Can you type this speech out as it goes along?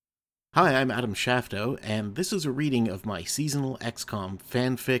Hi, I'm Adam Shafto, and this is a reading of my seasonal XCOM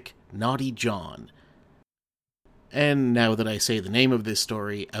fanfic, Naughty John. And now that I say the name of this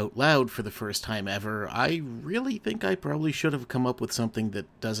story out loud for the first time ever, I really think I probably should have come up with something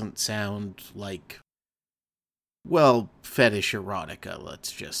that doesn't sound like, well, fetish erotica,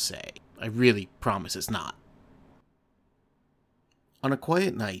 let's just say. I really promise it's not. On a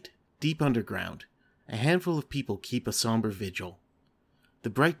quiet night, deep underground, a handful of people keep a somber vigil. The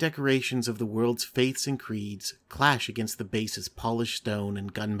bright decorations of the world's faiths and creeds clash against the base's polished stone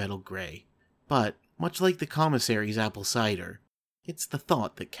and gunmetal gray. But, much like the commissary's apple cider, it's the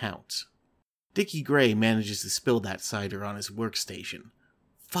thought that counts. Dickie Gray manages to spill that cider on his workstation.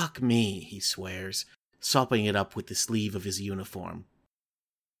 "Fuck me," he swears, sopping it up with the sleeve of his uniform.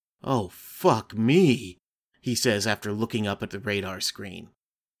 "Oh, fuck me," he says after looking up at the radar screen.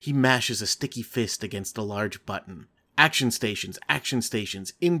 He mashes a sticky fist against a large button. Action stations,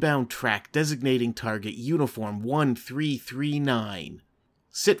 inbound track, designating target, uniform 1339.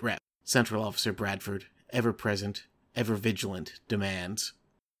 Sitrep, Central Officer Bradford, ever present, ever vigilant, demands.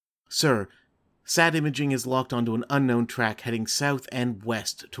 "Sir, SAT imaging is locked onto an unknown track heading south and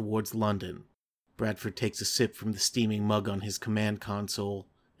west towards London." Bradford takes a sip from the steaming mug on his command console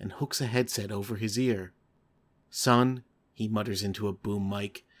and hooks a headset over his ear. "Son," he mutters into a boom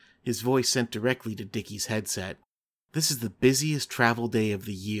mic, his voice sent directly to Dickie's headset. "This is the busiest travel day of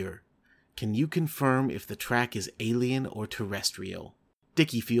the year. Can you confirm if the track is alien or terrestrial?"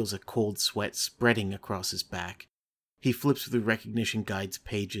 Dickie feels a cold sweat spreading across his back. He flips through the recognition guide's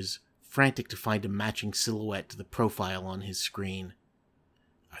pages, frantic to find a matching silhouette to the profile on his screen.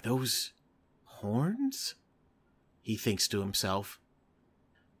 "Are those horns?" he thinks to himself.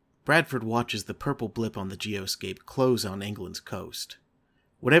 Bradford watches the purple blip on the geoscape close on England's coast.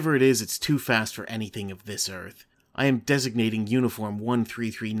 "Whatever it is, it's too fast for anything of this Earth. I am designating Uniform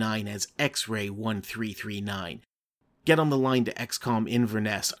 1339 as X-Ray 1339. Get on the line to XCOM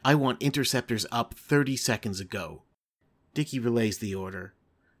Inverness. I want interceptors up 30 seconds ago." Dickie relays the order.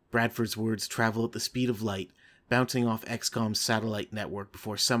 Bradford's words travel at the speed of light, bouncing off XCOM's satellite network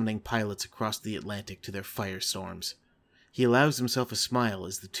before summoning pilots across the Atlantic to their firestorms. He allows himself a smile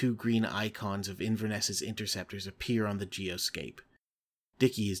as the two green icons of Inverness's interceptors appear on the geoscape.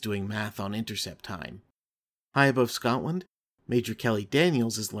 Dickie is doing math on intercept time. High above Scotland, Major Kelly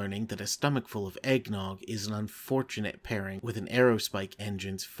Daniels is learning that a stomachful of eggnog is an unfortunate pairing with an aerospike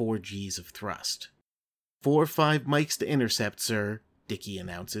engine's 4 Gs of thrust. 4-5 mics to intercept, sir," Dickie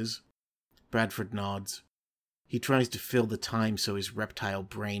announces. Bradford nods. He tries to fill the time so his reptile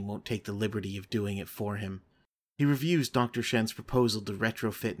brain won't take the liberty of doing it for him. He reviews Dr. Shen's proposal to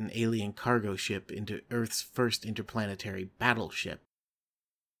retrofit an alien cargo ship into Earth's first interplanetary battleship.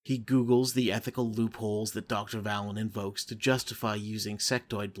 He Googles the ethical loopholes that Dr. Valen invokes to justify using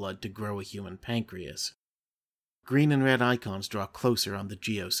sectoid blood to grow a human pancreas. Green and red icons draw closer on the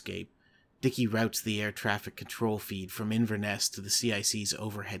geoscape. Dickie routes the air traffic control feed from Inverness to the CIC's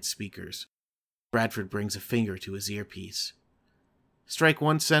overhead speakers. Bradford brings a finger to his earpiece. "Strike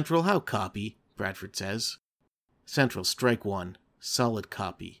 1 Central, how copy?" Bradford says. "Central, strike 1. Solid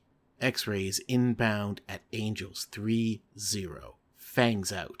copy. X-ray is inbound at Angels 3-0.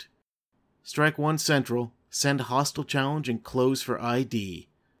 Fangs out." "Strike 1 Central. Send hostile challenge and close for ID.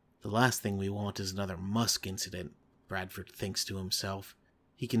 The last thing we want is another Musk incident," Bradford thinks to himself.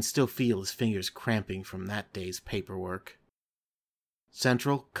 He can still feel his fingers cramping from that day's paperwork.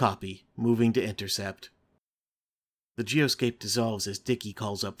 "Central, copy. Moving to intercept." The geoscape dissolves as Dickie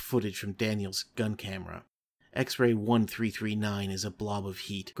calls up footage from Daniel's gun camera. X-ray 1339 is a blob of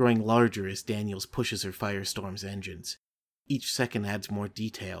heat, growing larger as Daniels pushes her Firestorm's engines. Each second adds more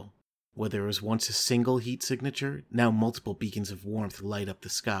detail. Where there was once a single heat signature, now multiple beacons of warmth light up the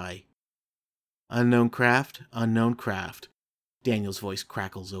sky. Unknown craft. Daniel's voice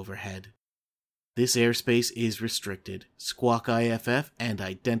crackles overhead. "This airspace is restricted. Squawk IFF and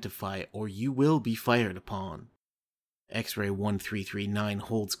identify, or you will be fired upon." X-ray 1339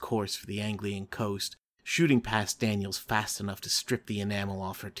 holds course for the Anglian coast, shooting past Daniels fast enough to strip the enamel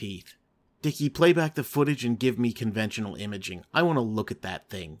off her teeth. "Dickie, play back the footage and give me conventional imaging. I want to look at that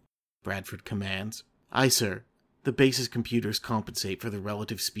thing," Bradford commands. "Aye, sir." The base's computers compensate for the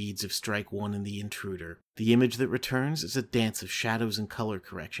relative speeds of Strike 1 and the Intruder. The image that returns is a dance of shadows and color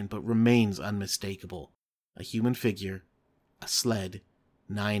correction, but remains unmistakable. A human figure, a sled,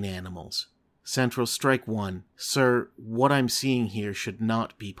 9 animals. "Central, Strike 1. Sir, what I'm seeing here should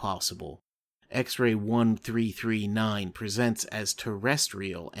not be possible. X-ray 1339 presents as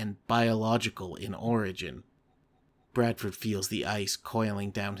terrestrial and biological in origin." Bradford feels the ice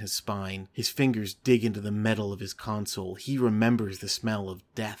coiling down his spine. His fingers dig into the metal of his console. He remembers the smell of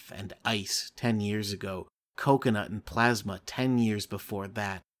death and ice 10 years ago, coconut and plasma 10 years before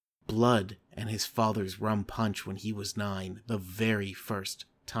that, blood and his father's rum punch when he was 9, the very first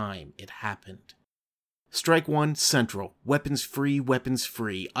time it happened. Strike 1, Central. Weapons free, weapons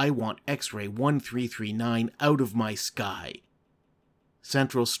free. I want X-ray 1339 out of my sky.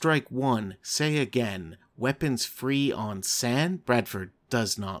 Central, strike 1. Say again. Weapons free on sand? Bradford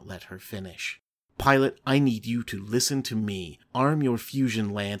does not let her finish. Pilot, I need you to listen to me. Arm your fusion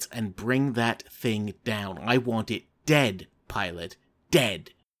lance and bring that thing down. I want it dead, pilot.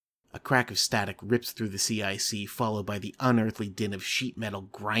 Dead. A crack of static rips through the CIC, followed by the unearthly din of sheet metal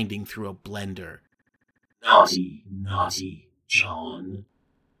grinding through a blender. Naughty, naughty, John.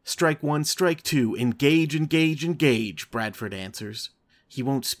 Strike 1, strike 2. Engage, engage, engage, Bradford answers. He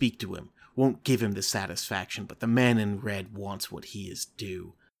won't speak to him, won't give him the satisfaction, but the man in red wants what he is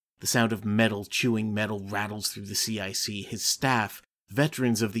due. The sound of metal chewing metal rattles through the CIC. His staff,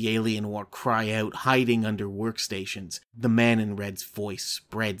 veterans of the alien war, cry out, hiding under workstations. The man in red's voice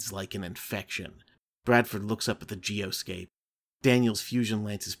spreads like an infection. Bradford looks up at the geoscape. Daniel's fusion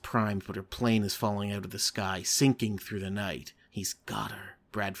lance is primed, but her plane is falling out of the sky, sinking through the night. He's got her,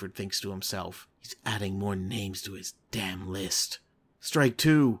 Bradford thinks to himself. He's adding more names to his damn list. Strike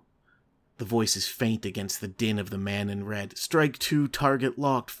 2. The voice is faint against the din of the man in red. Strike 2, target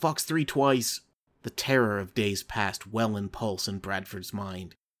locked. Fox 3 twice. The terror of days past well in pulse in Bradford's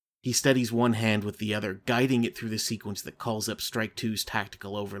mind. He steadies one hand with the other, guiding it through the sequence that calls up Strike 2's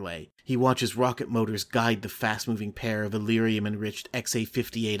tactical overlay. He watches rocket motors guide the fast-moving pair of Illyrium-enriched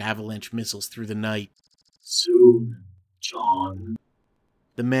XA-58 avalanche missiles through the night. Soon, John.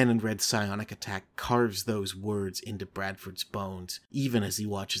 The man in red psionic attack carves those words into Bradford's bones, even as he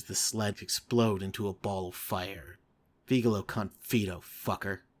watches the sled explode into a ball of fire. Vigilo confido,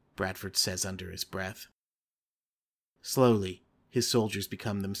 fucker, Bradford says under his breath. Slowly, his soldiers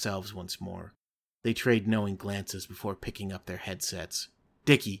become themselves once more. They trade knowing glances before picking up their headsets.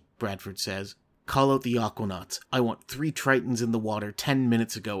 Dickie, Bradford says, call out the Aquanauts. I want 3 Tritons in the water 10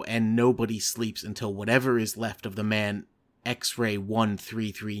 minutes ago, and nobody sleeps until whatever is left of the man X-ray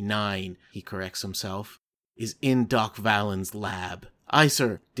 1339, he corrects himself, is in Doc Valen's lab. Aye,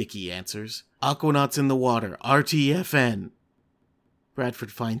 sir, Dickie answers. Aquanauts in the water, RTFN.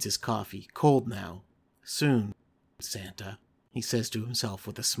 Bradford finds his coffee, cold now. Soon, Santa, he says to himself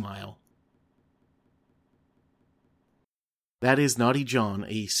with a smile. That is Naughty John,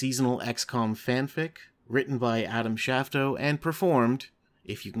 a seasonal XCOM fanfic, written by Adam Shafto and performed,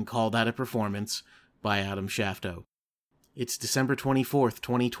 if you can call that a performance, by Adam Shafto. It's December 24th,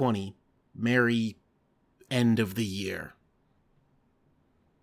 2020. Merry end of the year.